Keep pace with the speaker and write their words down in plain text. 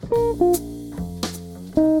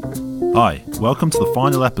Hi, welcome to the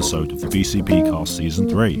final episode of the BCP Cast Season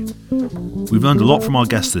 3. We've learned a lot from our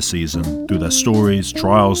guests this season through their stories,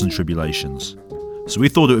 trials and tribulations. So we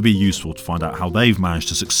thought it would be useful to find out how they've managed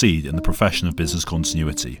to succeed in the profession of business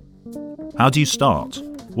continuity. How do you start?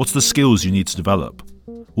 What are the skills you need to develop?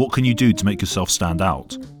 What can you do to make yourself stand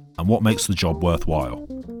out? And what makes the job worthwhile?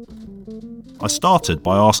 I started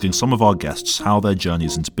by asking some of our guests how their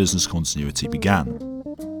journeys into business continuity began.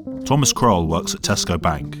 Thomas Kroll works at Tesco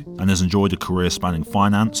Bank and has enjoyed a career spanning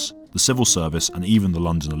finance, the civil service and even the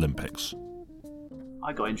London Olympics.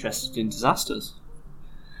 I got interested in disasters.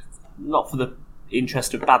 Not for the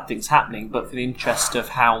interest of bad things happening, but for the interest of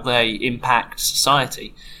how they impact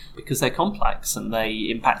society, because they're complex and they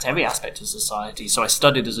impact every aspect of society. So I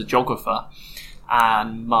studied as a geographer,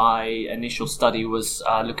 and my initial study was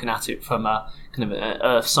looking at it from a kind of an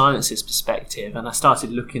earth sciences perspective, and I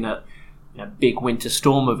started looking at big winter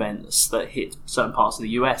storm events that hit certain parts of the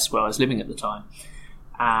US where I was living at the time.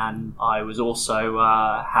 And I was also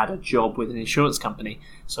had a job with an insurance company,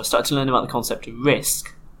 so I started to learn about the concept of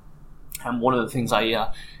risk. And one of the things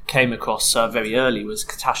I came across very early was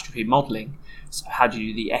catastrophe modelling. So how do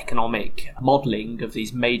you do the economic modelling of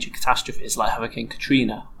these major catastrophes like Hurricane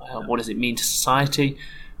Katrina? What does it mean to society?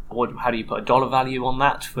 How do you put a dollar value on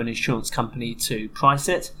that for an insurance company to price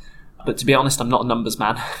it? But to be honest, I'm not a numbers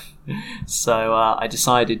man. So I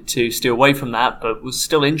decided to steer away from that, but was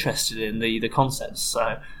still interested in the concepts.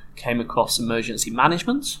 So came across emergency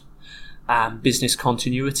management, and business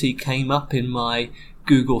continuity came up in my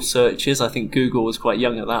Google searches. I think Google was quite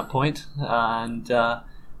young at that point, and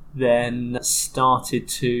then started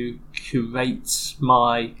to curate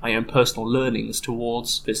my own personal learnings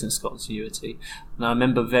towards business continuity. And I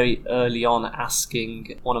remember very early on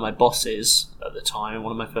asking one of my bosses at the time,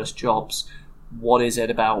 one of my first jobs, what is it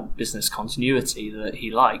about business continuity that he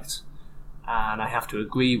liked? And I have to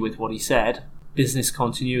agree with what he said. Business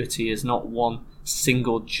continuity is not one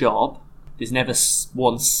single job. There's never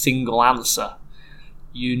one single answer.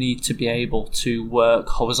 You need to be able to work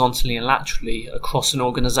horizontally and laterally across an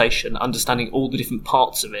organisation, understanding all the different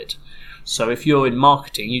parts of it. So if you're in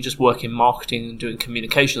marketing, you just work in marketing and doing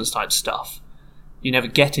communications type stuff. You never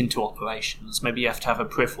get into operations. Maybe you have to have a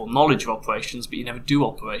peripheral knowledge of operations, but you never do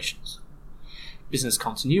operations. Business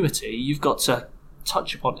continuity, you've got to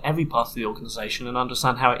touch upon every part of the organisation and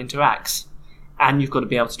understand how it interacts. And you've got to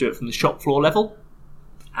be able to do it from the shop floor level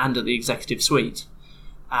and at the executive suite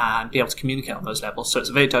and be able to communicate on those levels. So it's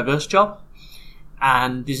a very diverse job,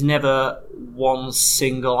 and there's never one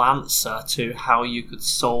single answer to how you could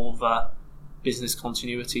solve a business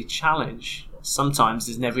continuity challenge. Sometimes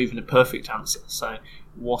there's never even a perfect answer. So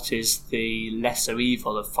what is the lesser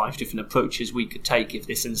evil of 5 different approaches we could take if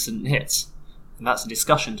this incident hits? And that's a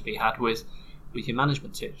discussion to be had with your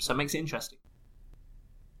management team. So it makes it interesting.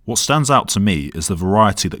 What stands out to me is the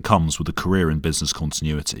variety that comes with a career in business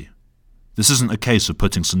continuity. This isn't a case of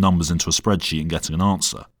putting some numbers into a spreadsheet and getting an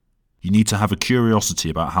answer. You need to have a curiosity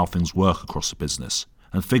about how things work across a business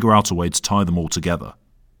and figure out a way to tie them all together.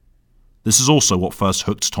 This is also what first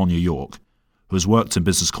hooked Tonya York, who has worked in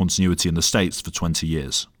business continuity in the States for 20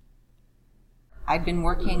 years. I'd been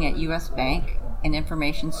working at US Bank in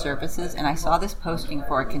information services, and I saw this posting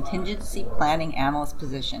for a contingency planning analyst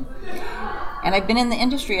position. And I've been in the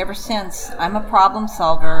industry ever since. I'm a problem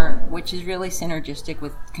solver, which is really synergistic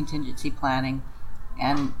with contingency planning.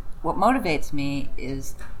 And what motivates me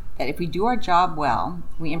is that if we do our job well,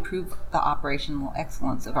 we improve the operational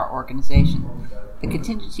excellence of our organization. The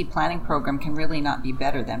contingency planning program can really not be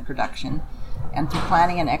better than production. And through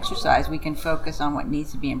planning and exercise, we can focus on what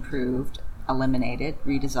needs to be improved, eliminated,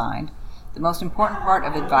 redesigned. The most important part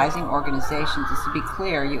of advising organizations is to be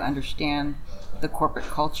clear you understand the corporate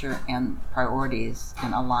culture and priorities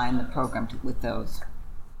and align the program with those.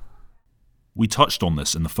 We touched on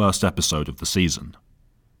this in the first episode of the season.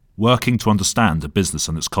 Working to understand a business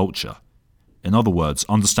and its culture. In other words,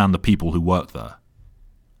 understand the people who work there.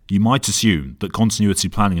 You might assume that continuity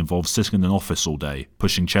planning involves sitting in an office all day,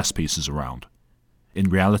 pushing chess pieces around. In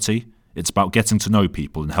reality, it's about getting to know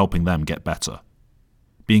people and helping them get better.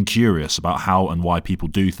 Being curious about how and why people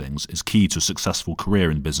do things is key to a successful career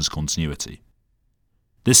in business continuity.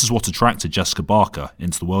 This is what attracted Jessica Barker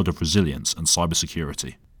into the world of resilience and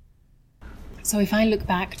cybersecurity. So if I look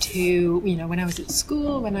back to, when I was at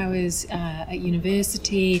school, when I was at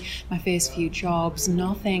university, my first few jobs,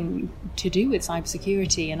 nothing to do with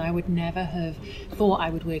cybersecurity, and I would never have thought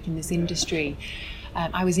I would work in this industry.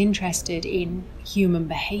 I was interested in human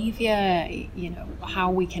behavior, how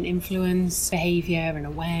we can influence behavior and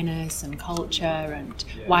awareness and culture and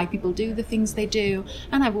why people do the things they do.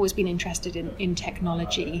 And I've always been interested in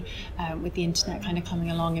technology, with the internet kind of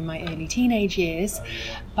coming along in my early teenage years.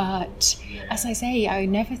 But as I say, I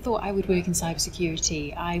never thought I would work in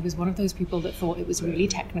cybersecurity. I was one of those people that thought it was really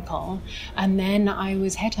technical. And then I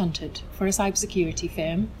was headhunted for a cybersecurity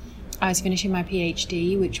firm. I was finishing my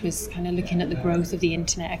PhD, which was kind of looking at the growth of the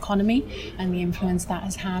internet economy and the influence that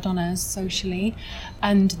has had on us socially.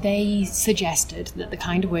 And they suggested that the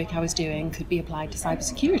kind of work I was doing could be applied to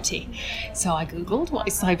cybersecurity. So I Googled, what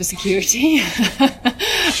is cybersecurity?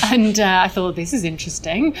 And I thought, this is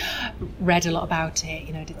interesting. Read a lot about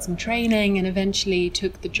it, did some training and eventually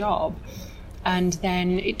took the job. And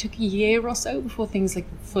then it took a year or so before things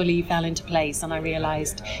fully fell into place, and I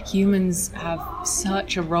realized humans have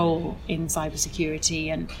such a role in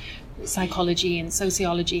cybersecurity, and psychology and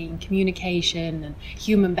sociology and communication and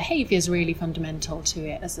human behavior is really fundamental to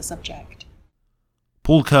it as a subject.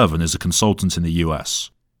 Paul Kerven is a consultant in the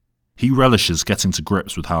US. He relishes getting to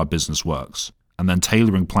grips with how a business works and then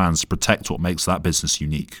tailoring plans to protect what makes that business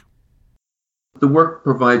unique. The work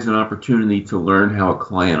provides an opportunity to learn how a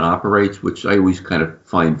client operates, which I always kind of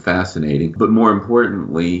find fascinating, but more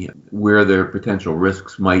importantly, where their potential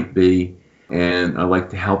risks might be. And I like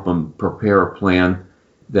to help them prepare a plan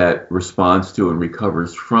that responds to and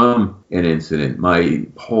recovers from an incident. My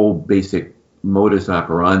whole basic modus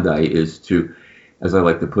operandi is to, as I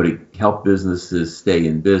like to put it, help businesses stay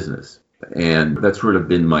in business. And that's sort of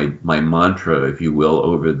been my mantra, if you will,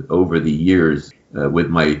 over the years with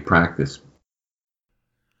my practice.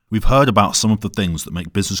 We've heard about some of the things that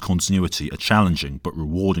make business continuity a challenging but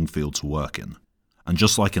rewarding field to work in. And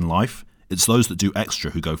just like in life, it's those that do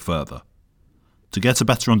extra who go further. To get a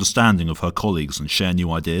better understanding of her colleagues and share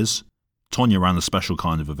new ideas, Tonya ran a special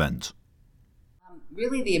kind of event.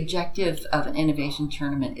 Really, the objective of an innovation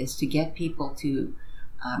tournament is to get people to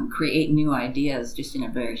create new ideas just in a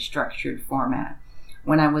very structured format.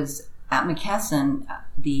 When I was at McKesson,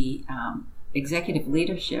 the executive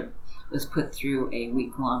leadership was put through a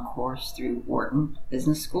week-long course through Wharton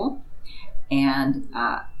Business School, and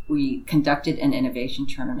we conducted an innovation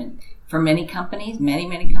tournament. For many companies,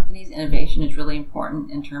 many companies, innovation is really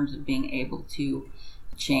important in terms of being able to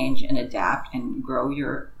change and adapt and grow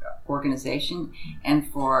your organization. And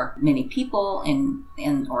for many people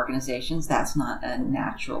in organizations, that's not a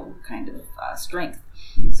natural kind of strength.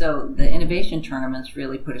 So the innovation tournaments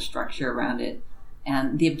really put a structure around it.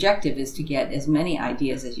 And the objective is to get as many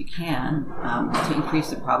ideas as you can to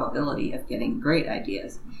increase the probability of getting great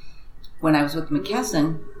ideas. When I was with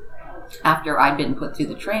McKesson, after I'd been put through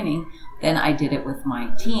the training, then I did it with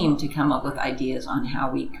my team to come up with ideas on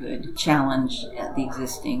how we could challenge the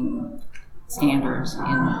existing standards in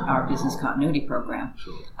our business continuity program.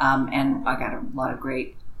 And I got a lot of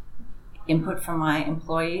great input from my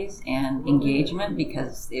employees and engagement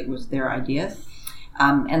because it was their ideas.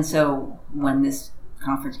 And so when this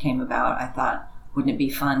conference came about, I thought, wouldn't it be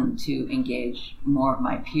fun to engage more of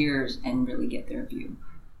my peers and really get their view?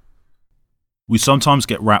 We sometimes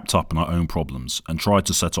get wrapped up in our own problems and try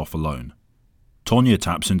to set off alone. Tonya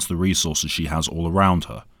taps into the resources she has all around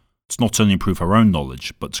her to not only improve her own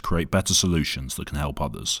knowledge, but to create better solutions that can help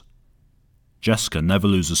others. Jessica never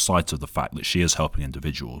loses sight of the fact that she is helping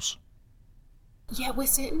individuals. Yeah, we're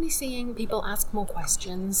certainly seeing people ask more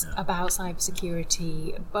questions about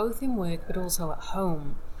cybersecurity, both in work but also at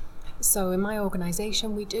home. So in my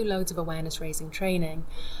organisation, we do loads of awareness raising training.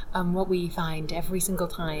 What we find every single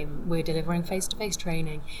time we're delivering face-to-face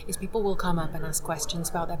training is people will come up and ask questions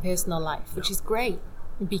about their personal life, which is great,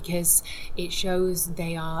 because it shows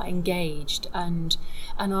they are engaged. And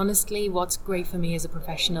honestly, what's great for me as a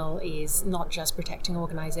professional is not just protecting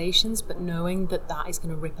organizations, but knowing that that is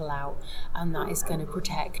going to ripple out and that is going to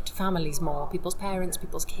protect families more, people's parents,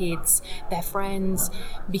 people's kids, their friends,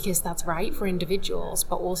 because that's right for individuals,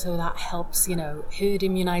 but also that helps, herd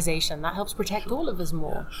immunization, that helps protect all of us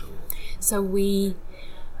more. So we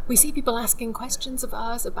see people asking questions of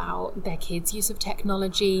us about their kids' use of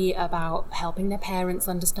technology, about helping their parents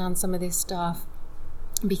understand some of this stuff,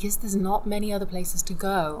 because there's not many other places to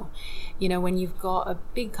go. When you've got a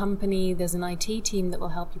big company, there's an IT team that will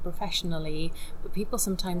help you professionally, but people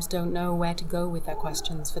sometimes don't know where to go with their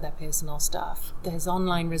questions for their personal stuff. There's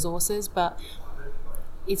online resources, but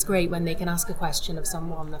it's great when they can ask a question of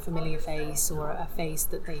someone, a familiar face or a face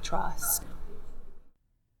that they trust.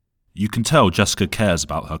 You can tell Jessica cares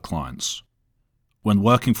about her clients. When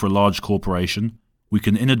working for a large corporation, we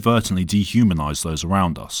can inadvertently dehumanize those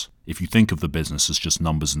around us if you think of the business as just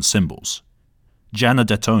numbers and symbols. Gianna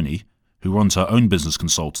Dettoni, who runs her own business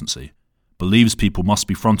consultancy, believes people must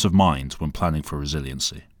be front of mind when planning for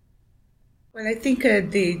resiliency. Well, I think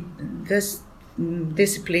this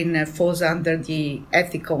discipline falls under the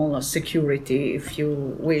ethical security, if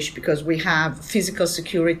you wish, because we have physical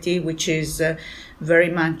security, which is very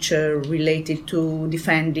much related to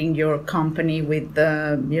defending your company with,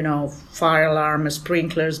 fire alarm,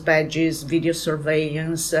 sprinklers, badges, video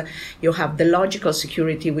surveillance. You have the logical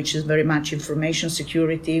security, which is very much information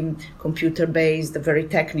security, computer-based, very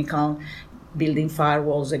technical, building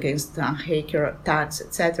firewalls against hacker attacks,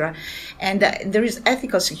 etc. And there is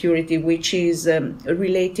ethical security, which is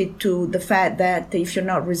related to the fact that if you're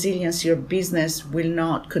not resilient, your business will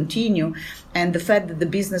not continue. And the fact that the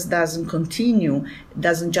business doesn't continue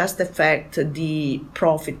doesn't just affect the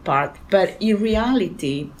profit part, but in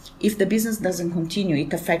reality, if the business doesn't continue,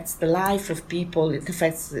 it affects the life of people.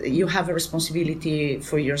 You have a responsibility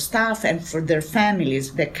for your staff and for their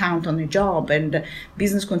families that count on a job, and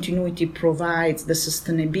business continuity provides the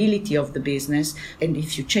sustainability of the business. And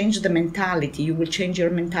if you change the mentality, you will change your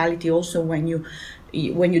mentality also when you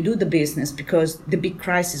do the business, because the big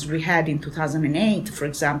crisis we had in 2008, for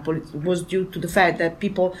example, it was due to the fact that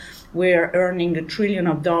people were earning $1 trillion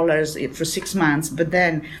for 6 months, but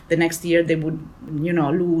then the next year they would,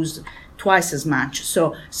 lose twice as much.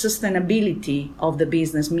 So sustainability of the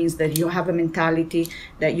business means that you have a mentality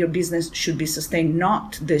that your business should be sustained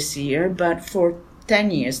not this year, but for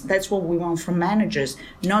 10 years. That's what we want from managers,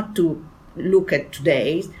 not to look at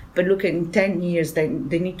today, but look in 10 years, they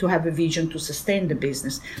need to have a vision to sustain the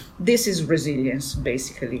business. This is resilience,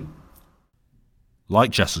 basically.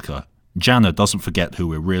 Like Jessica, Jana doesn't forget who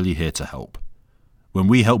we're really here to help. When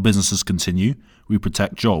we help businesses continue, we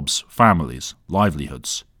protect jobs, families,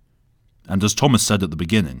 livelihoods. And as Thomas said at the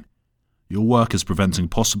beginning, your work is preventing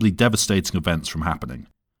possibly devastating events from happening.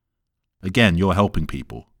 Again, you're helping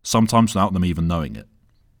people, sometimes without them even knowing it.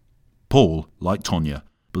 Paul, like Tonya,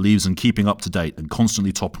 believes in keeping up to date and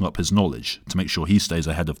constantly topping up his knowledge to make sure he stays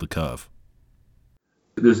ahead of the curve.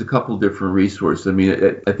 There's a couple different resources. I mean,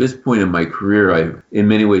 at this point in my career, in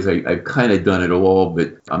many ways, I've kind of done it all,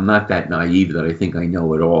 but I'm not that naive that I think I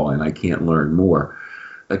know it all and I can't learn more.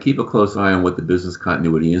 I keep a close eye on what the Business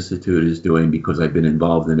Continuity Institute is doing because I've been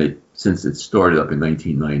involved in it since it started up in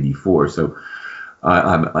 1994. So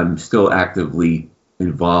I'm still actively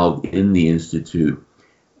involved in the Institute.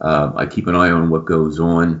 I keep an eye on what goes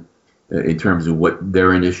on in terms of what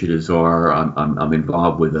their initiatives are. I'm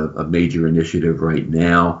involved with a major initiative right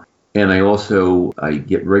now. And I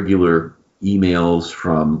get regular emails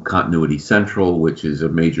from Continuity Central, which is a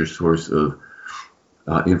major source of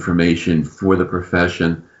information for the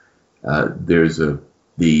profession. There's the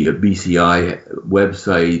BCI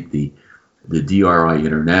website, the DRI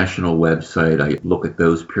International website. I look at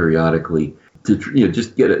those periodically to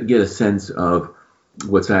just get a sense of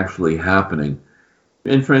what's actually happening.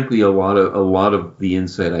 And frankly, a lot of the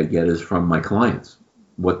insight I get is from my clients,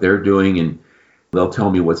 what they're doing, and they'll tell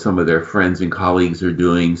me what some of their friends and colleagues are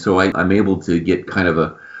doing. So I'm able to get kind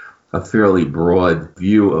of a fairly broad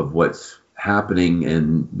view of what's happening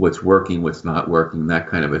and what's working, what's not working, that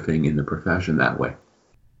kind of a thing in the profession that way.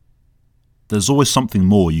 There's always something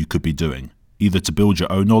more you could be doing, either to build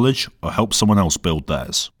your own knowledge or help someone else build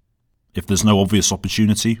theirs. If there's no obvious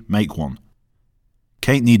opportunity, make one.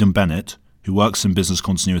 Kate Needham-Bennett, who works in business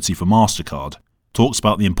continuity for MasterCard, talks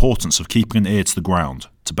about the importance of keeping an ear to the ground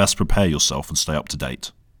to best prepare yourself and stay up to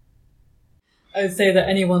date. I would say that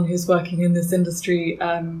anyone who's working in this industry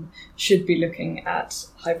should be looking at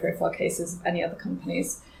high-profile cases of any other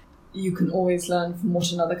companies. You can always learn from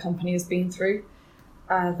what another company has been through.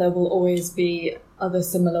 There will always be other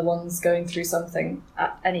similar ones going through something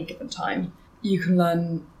at any given time. You can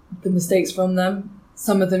learn the mistakes from them.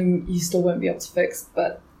 Some of them you still won't be able to fix,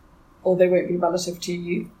 or they won't be relative to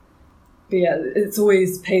you. But yeah, it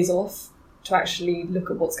always pays off to actually look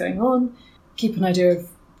at what's going on, keep an idea of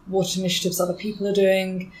what initiatives other people are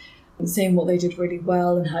doing, and seeing what they did really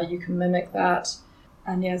well and how you can mimic that.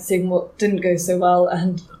 And yeah, seeing what didn't go so well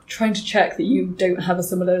and trying to check that you don't have a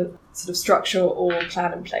similar sort of structure or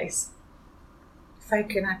plan in place. If I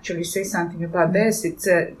can actually say something about this,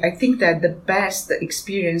 I think that the best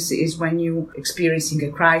experience is when you experiencing a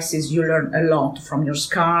crisis, you learn a lot from your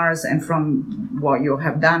scars and from what you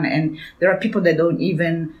have done. And there are people that don't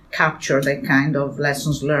even capture that kind of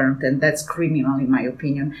lessons learned, and that's criminal in my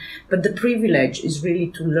opinion. But the privilege is really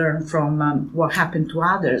to learn from what happened to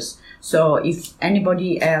others. So if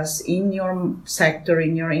anybody else in your sector,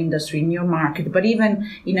 in your industry, in your market, but even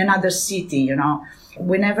in another city,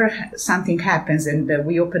 whenever something happens, and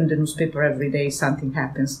we open the newspaper every day, something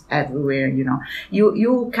happens everywhere,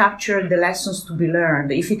 you capture the lessons to be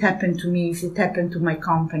learned. If it happened to me, if it happened to my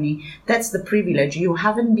company, that's the privilege. You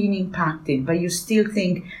haven't been impacted, but you still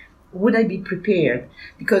think, would I be prepared?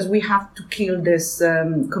 Because we have to kill this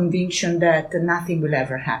conviction that nothing will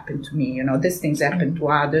ever happen to me. These things happen to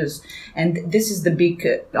others. And this is the big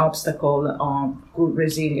obstacle of good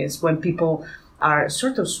resilience, when people are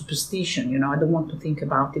sort of superstition. I don't want to think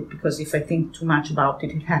about it, because if I think too much about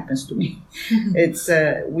it, it happens to me.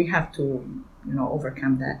 We have to,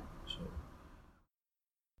 overcome that.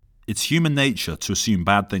 It's human nature to assume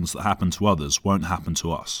bad things that happen to others won't happen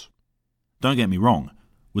to us. Don't get me wrong,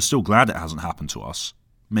 we're still glad it hasn't happened to us,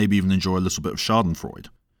 maybe even enjoy a little bit of Schadenfreude.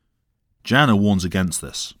 Jana warns against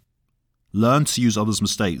this. Learn to use others'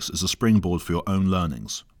 mistakes as a springboard for your own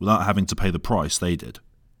learnings, without having to pay the price they did.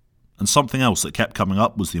 And something else that kept coming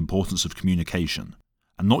up was the importance of communication,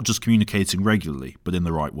 and not just communicating regularly, but in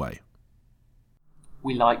the right way.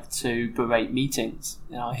 We like to berate meetings.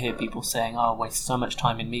 I hear people saying, I waste so much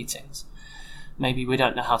time in meetings. Maybe we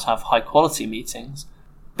don't know how to have high quality meetings,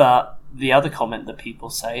 but the other comment that people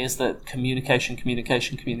say is that communication,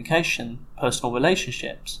 personal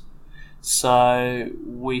relationships. So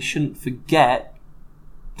we shouldn't forget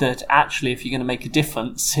that actually, if you're going to make a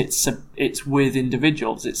difference, it's with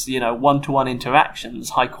individuals. It's one-to-one interactions,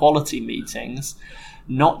 high-quality meetings,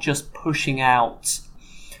 not just pushing out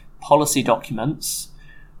policy documents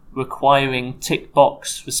requiring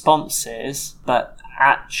tick-box responses, but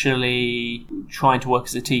actually trying to work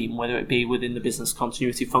as a team, whether it be within the business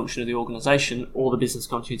continuity function of the organisation or the business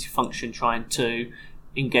continuity function trying to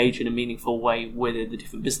engage in a meaningful way within the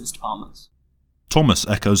different business departments. Thomas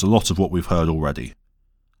echoes a lot of what we've heard already.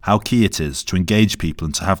 How key it is to engage people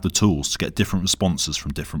and to have the tools to get different responses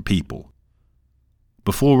from different people.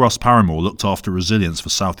 Before Russ Paramore looked after resilience for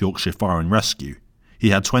South Yorkshire Fire and Rescue, he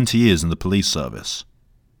had 20 years in the police service.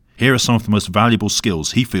 Here are some of the most valuable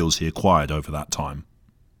skills he feels he acquired over that time.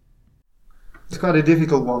 It's quite a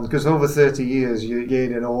difficult one, because over 30 years you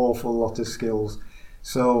gain an awful lot of skills.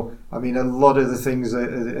 So, a lot of the things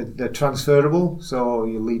are transferable. So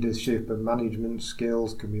your leadership and management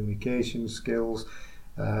skills, communication skills,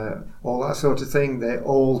 all that sort of thing, they're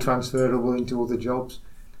all transferable into other jobs.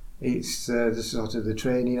 It's the sort of the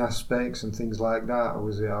training aspects and things like that. I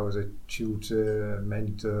was a tutor,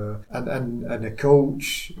 mentor, and a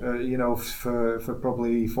coach, for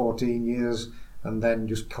probably 14 years, and then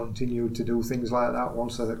just continued to do things like that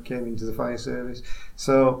once I came into the fire service.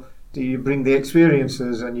 So you bring the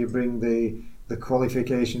experiences and you bring the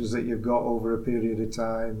qualifications that you've got over a period of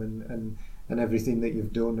time, and everything that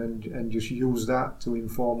you've done, and just use that to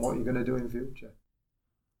inform what you're going to do in future.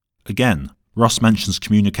 Again, Russ mentions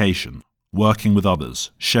communication, working with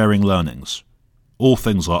others, sharing learnings, all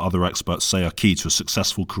things our other experts say are key to a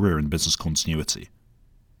successful career in business continuity.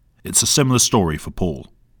 It's a similar story for Paul.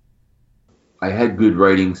 I had good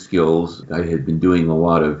writing skills. I had been doing a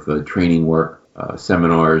lot of training work,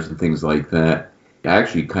 seminars and things like that. I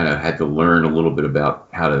actually kind of had to learn a little bit about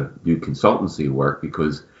how to do consultancy work,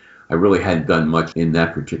 because I really hadn't done much in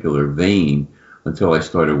that particular vein until I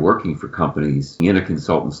started working for companies in a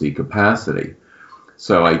consultancy capacity.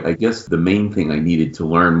 So I guess the main thing I needed to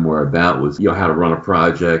learn more about was how to run a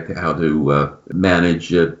project, how to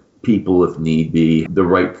manage people if need be, the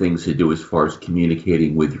right things to do as far as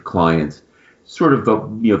communicating with your clients, sort of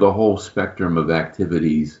the whole spectrum of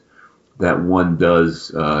activities that one does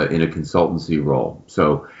in a consultancy role.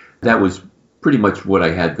 So that was pretty much what I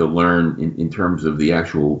had to learn in terms of the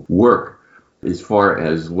actual work. As far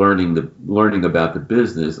as learning about the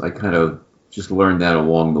business, I kind of just learned that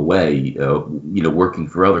along the way, working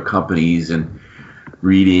for other companies and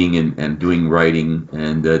reading and doing writing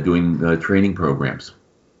and doing training programs.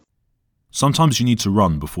 Sometimes you need to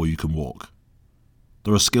run before you can walk.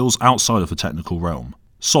 There are skills outside of the technical realm,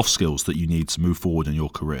 soft skills that you need to move forward in your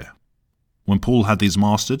career. When Paul had these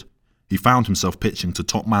mastered, he found himself pitching to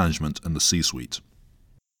top management and the C-suite.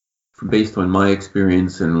 Based on my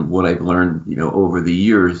experience and what I've learned, over the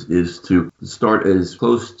years, is to start as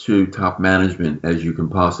close to top management as you can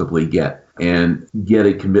possibly get, and get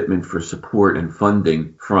a commitment for support and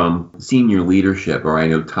funding from senior leadership, or I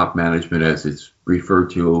know top management as it's referred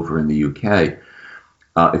to over in the UK.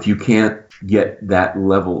 If you can't get that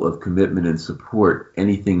level of commitment and support,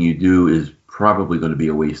 anything you do is probably going to be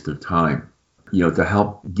a waste of time. to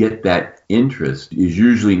help get that interest is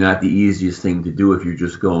usually not the easiest thing to do if you're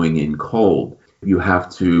just going in cold. You have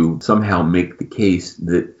to somehow make the case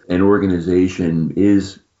that an organization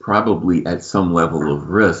is probably at some level of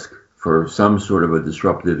risk for some sort of a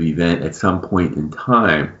disruptive event at some point in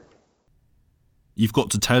time. You've got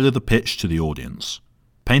to tailor the pitch to the audience.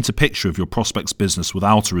 Paint a picture of your prospect's business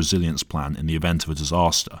without a resilience plan in the event of a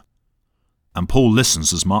disaster. And Paul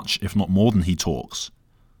listens as much, if not more, than he talks.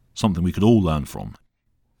 Something we could all learn from.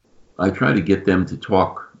 I try to get them to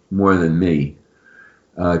talk more than me.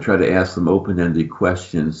 Try to ask them open-ended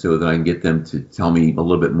questions so that I can get them to tell me a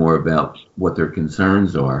little bit more about what their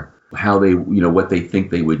concerns are, how they, what they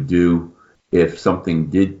think they would do if something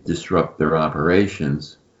did disrupt their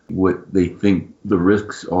operations, what they think the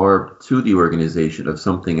risks are to the organization of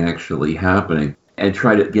something actually happening, and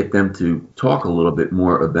try to get them to talk a little bit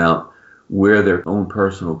more about where their own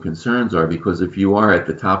personal concerns are, because if you are at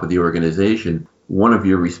the top of the organization, one of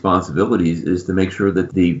your responsibilities is to make sure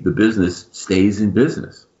that the business stays in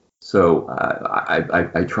business. So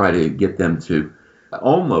I try to get them to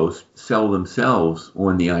almost sell themselves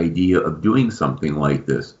on the idea of doing something like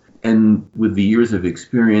this. And with the years of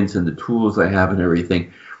experience and the tools I have and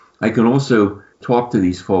everything, I can also talk to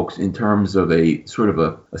these folks in terms of a sort of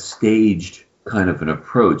a staged kind of an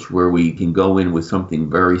approach where we can go in with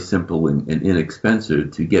something very simple and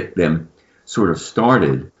inexpensive to get them sort of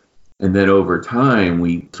started. And then over time,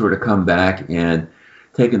 we sort of come back and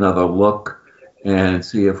take another look and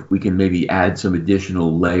see if we can maybe add some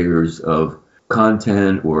additional layers of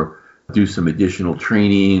content or do some additional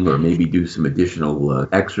training or maybe do some additional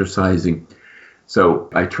exercising. So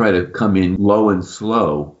I try to come in low and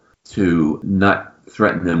slow to not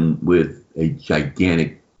threaten them with a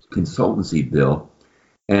gigantic consultancy bill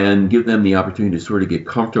and give them the opportunity to sort of get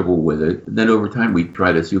comfortable with it. And then over time, we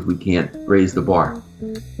try to see if we can't raise the bar.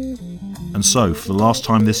 And so, for the last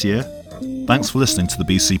time this year, thanks for listening to the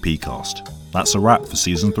BCP cast. That's a wrap for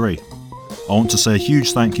Season 3. I want to say a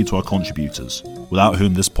huge thank you to our contributors, without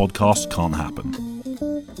whom this podcast can't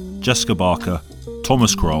happen. Jessica Barker,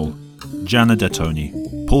 Thomas Kroll, Jana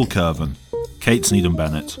Detoni, Paul Curvin, Kate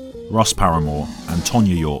Sneeden-Bennett, Russ Paramore, and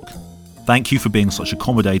Tonya York. Thank you for being such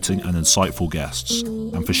accommodating and insightful guests,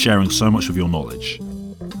 and for sharing so much of your knowledge.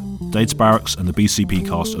 Data Barracks and the BCP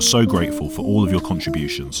cast are so grateful for all of your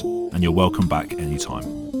contributions, and you're welcome back anytime.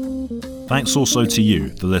 Thanks also to you,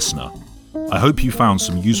 the listener. I hope you found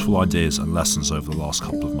some useful ideas and lessons over the last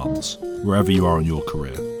couple of months, wherever you are in your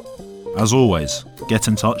career. As always, get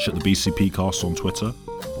in touch at the BCP cast on Twitter,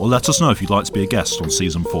 or let us know if you'd like to be a guest on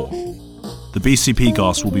Season 4. The BCP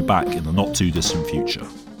cast will be back in the not too distant future.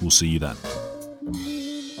 We'll see you then.